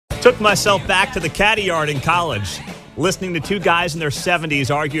Took myself back to the caddy yard in college, listening to two guys in their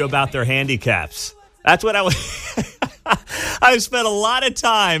 70s argue about their handicaps. That's what I was. I spent a lot of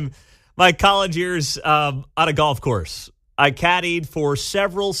time my college years on a golf course. I caddied for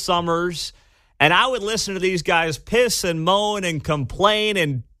several summers, and I would listen to these guys piss and moan and complain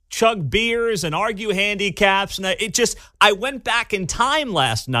and chug beers and argue handicaps. And I went back in time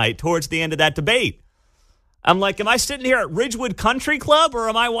last night towards the end of that debate. I'm like, am I sitting here at Ridgewood Country Club, or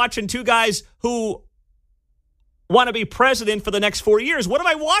am I watching two guys who want to be president for the next 4 years? What am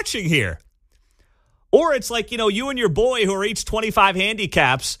I watching here? Or it's like, you and your boy who are each 25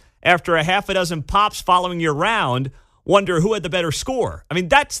 handicaps after a half a dozen pops following your round wonder who had the better score. I mean,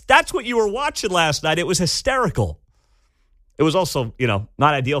 that's what you were watching last night. It was hysterical. It was also,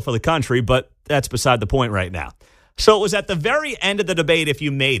 not ideal for the country, but that's beside the point right now. So it was at the very end of the debate, if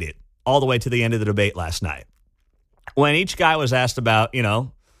you made it all the way to the end of the debate last night, when each guy was asked about,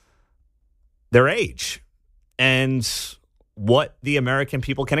 their age and what the American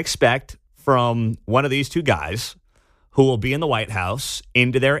people can expect from one of these two guys who will be in the White House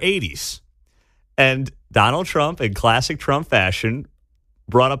into their 80s. And Donald Trump, in classic Trump fashion,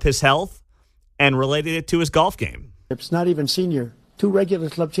 brought up his health and related it to his golf game. It's not even senior. 2 regular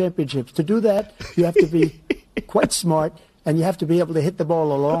club championships. To do that, you have to be quite smart, and you have to be able to hit the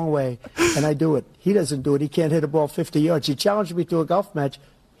ball a long way. And I do it. He doesn't do it. He can't hit a ball 50 yards. He challenged me to a golf match.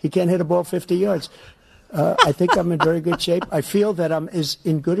 He can't hit a ball 50 yards. I think I'm in very good shape. I feel that I'm as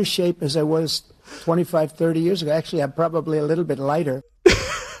in good a shape as I was 25, 30 years ago. Actually, I'm probably a little bit lighter.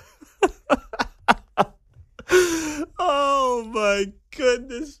 Oh, my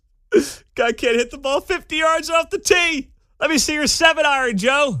goodness. Guy can't hit the ball 50 yards off the tee. Let me see your 7-iron,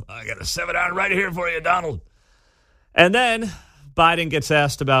 Joe. I got a 7-iron right here for you, Donald. And then Biden gets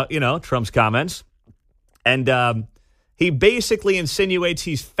asked about, Trump's comments. And he basically insinuates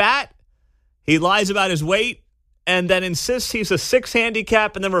he's fat. He lies about his weight and then insists he's a 6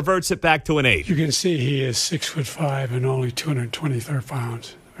 handicap and then reverts it back to an 8. You can see he is 6'5" and only 223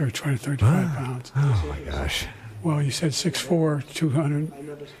 pounds or 235 pounds. Oh, my gosh. Well, you said 6'4", 200.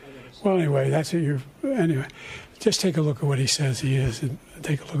 Well, anyway, that's what anyway, just take a look at what he says he is and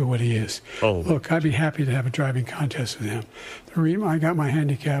take a look at what he is. Oh, look, I'd be happy to have a driving contest with him. The reason I got my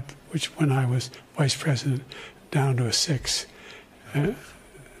handicap, which when I was vice president, down to a 6.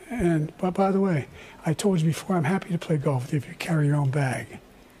 But by the way, I told you before, I'm happy to play golf with you if you carry your own bag.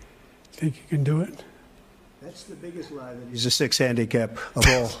 Think you can do it? That's the biggest lie. That he's a 6 handicap of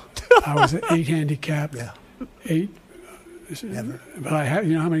all. I was an 8 handicap. Yeah. 8. Never. But I have,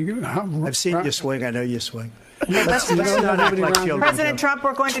 how many? I've seen you swing. I know you swing. Let's not act like children. President Trump,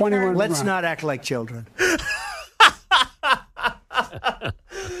 we're going to turn. Let's not act like children.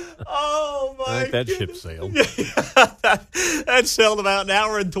 Oh, my I think that ship sailed. That sailed about an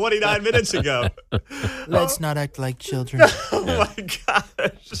hour and 29 minutes ago. Let's not act like children. Oh, my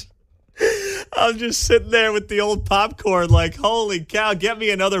gosh. I'm just sitting there with the old popcorn like, holy cow, get me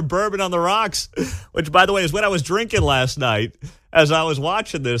another bourbon on the rocks, which, by the way, is what I was drinking last night as I was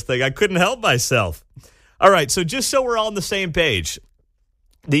watching this thing. I couldn't help myself. All right, so just so we're all on the same page,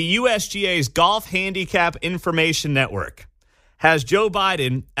 the USGA's Golf Handicap Information Network has Joe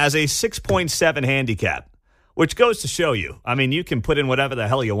Biden as a 6.7 handicap, which goes to show you. I mean, you can put in whatever the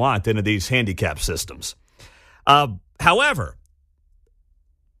hell you want into these handicap systems. However,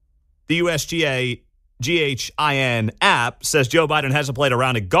 the USGA GHIN app says Joe Biden hasn't played a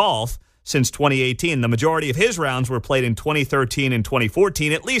round of golf since 2018. The majority of his rounds were played in 2013 and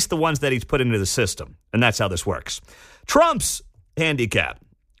 2014, at least the ones that he's put into the system. And that's how this works. Trump's handicap,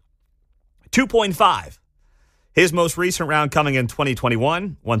 2.5. His most recent round coming in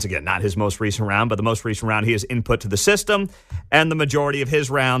 2021. Once again, not his most recent round, but the most recent round he has input to the system. And the majority of his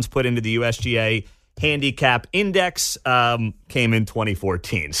rounds put into the USGA handicap index came in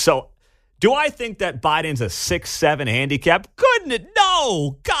 2014. So do I think that Biden's a 6'7" handicap? Goodness,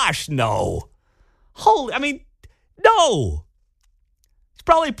 no. Gosh, no. No. He's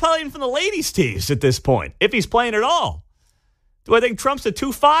probably playing from the ladies' tees at this point, if he's playing at all. Do I think Trump's a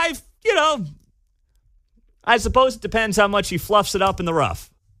 2.5? I suppose it depends how much he fluffs it up in the rough.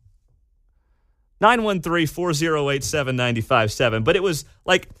 913-408-7957. But it was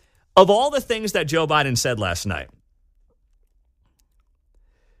like, of all the things that Joe Biden said last night,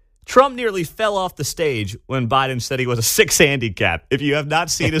 Trump nearly fell off the stage when Biden said he was a 6 handicap. If you have not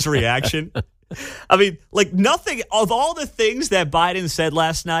seen his reaction, I mean, like nothing of all the things that Biden said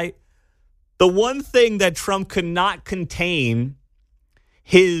last night, the one thing that Trump could not contain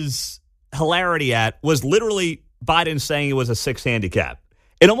his hilarity at was literally Biden saying it was a 6 handicap.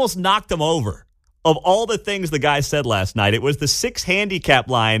 It almost knocked him over of all the things the guy said last night, it was the 6 handicap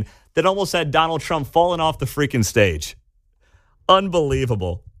line that almost had Donald Trump falling off the freaking stage.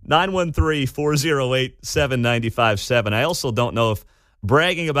 Unbelievable. 913-408-7957. I also don't know if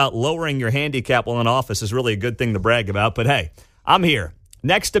bragging about lowering your handicap while in office is really a good thing to brag about, but hey, I'm here.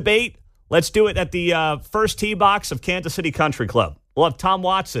 Next debate, let's do it at the first tee box of Kansas City Country Club. We'll have Tom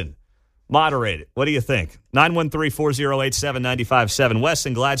Watson moderate it. What do you think? 913-408-7957. Wes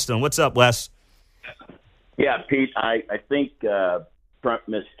in Gladstone. What's up, Wes? Yeah, Pete, I think Trump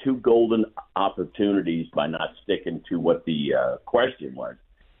missed 2 golden opportunities by not sticking to what the question was.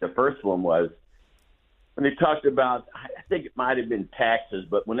 The first one was when they talked about, I think it might have been taxes,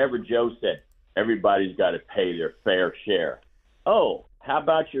 but whenever Joe said everybody's got to pay their fair share. Oh, how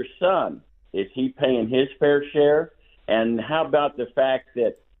about your son? Is he paying his fair share? And how about the fact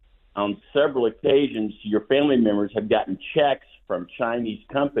that on several occasions your family members have gotten checks from Chinese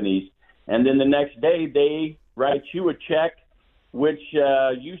companies, and then the next day they write you a check which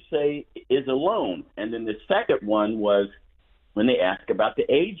you say is a loan. And then the second one was when they ask about the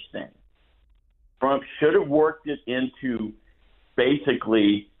age thing. Trump should have worked it into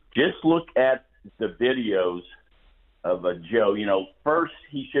basically just look at the videos of Joe. First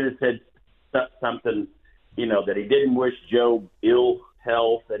he should have said something, that he didn't wish Joe ill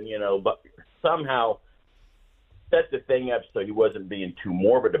health and, but somehow set the thing up so he wasn't being too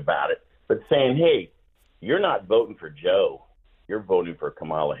morbid about it, but saying, hey, you're not voting for Joe. You're voting for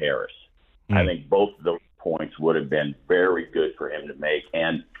Kamala Harris. I think both of those points would have been very good for him to make.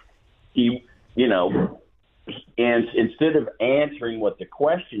 And he, and instead of answering what the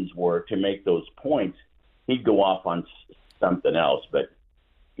questions were to make those points, he'd go off on something else. But,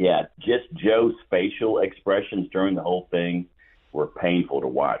 yeah, just Joe's facial expressions during the whole thing were painful to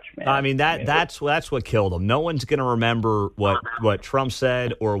watch, man. I mean, that's what killed him. No one's going to remember what Trump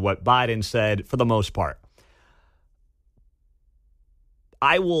said or what Biden said for the most part.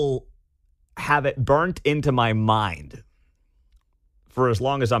 I will have it burnt into my mind for as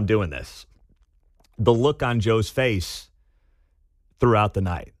long as I'm doing this. The look on Joe's face throughout the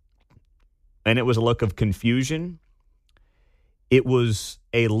night. And it was a look of confusion. It was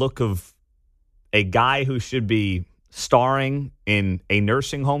a look of a guy who should be starring in a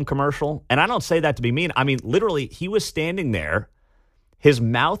nursing home commercial. And I don't say that to be mean. I mean, literally, he was standing there. His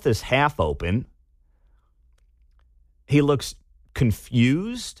mouth is half open. He looks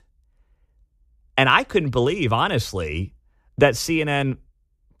confused. And I couldn't believe, honestly, that CNN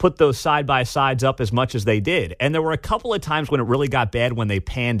put those side-by-sides up as much as they did. And there were a couple of times when it really got bad when they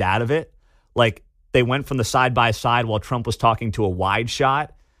panned out of it. Like, they went from the side-by-side while Trump was talking to a wide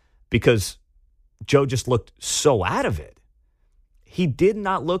shot because Joe just looked so out of it. He did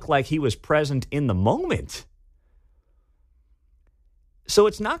not look like he was present in the moment. So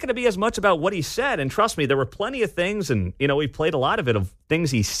it's not going to be as much about what he said. And trust me, there were plenty of things, and, we played a lot of it, of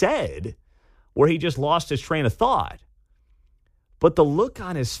things he said where he just lost his train of thought. But the look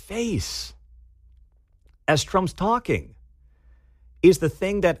on his face as Trump's talking is the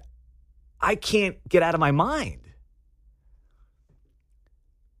thing that I can't get out of my mind.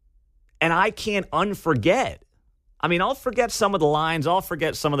 And I can't unforget. I mean, I'll forget some of the lines. I'll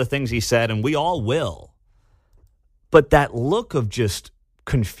forget some of the things he said, and we all will. But that look of just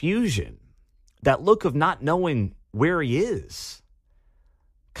confusion, that look of not knowing where he is,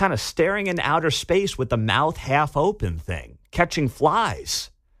 kind of staring in outer space with the mouth half open thing, catching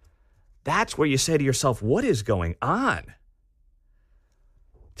flies. That's where you say to yourself, what is going on?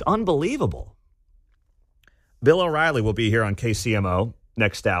 It's unbelievable. Bill O'Reilly will be here on KCMO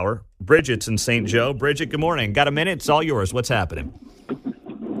next hour. Bridget's in St. Joe. Bridget, good morning. Got a minute? It's all yours. What's happening?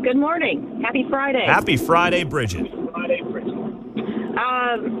 Good morning. Happy Friday. Happy Friday, Bridget.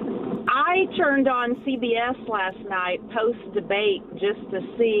 I turned on CBS last night post-debate just to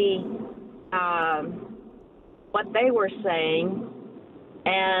see what they were saying,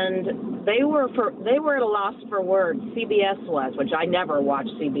 and they were at a loss for words. CBS was, which I never watch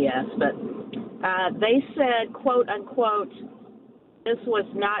CBS, but they said, quote unquote, this was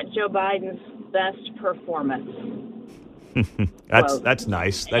not Joe Biden's best performance. That's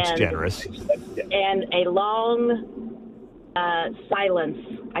nice. That's generous. And a long silence.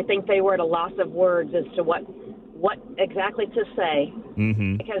 I think they were at a loss of words as to what exactly to say.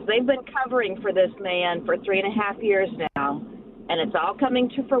 Mm-hmm. Because they've been covering for this man for 3.5 years now, and it's all coming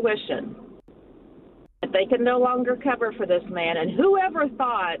to fruition. But they can no longer cover for this man. And whoever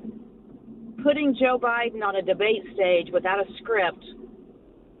thought putting Joe Biden on a debate stage without a script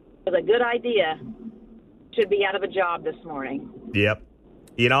was a good idea should be out of a job this morning. Yep.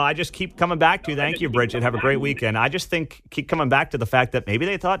 You know, I just keep coming back to, thank you, Bridget. Have a great weekend. I just keep coming back to the fact that maybe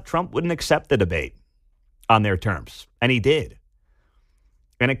they thought Trump wouldn't accept the debate on their terms. And he did.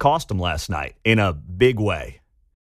 And it cost him last night in a big way.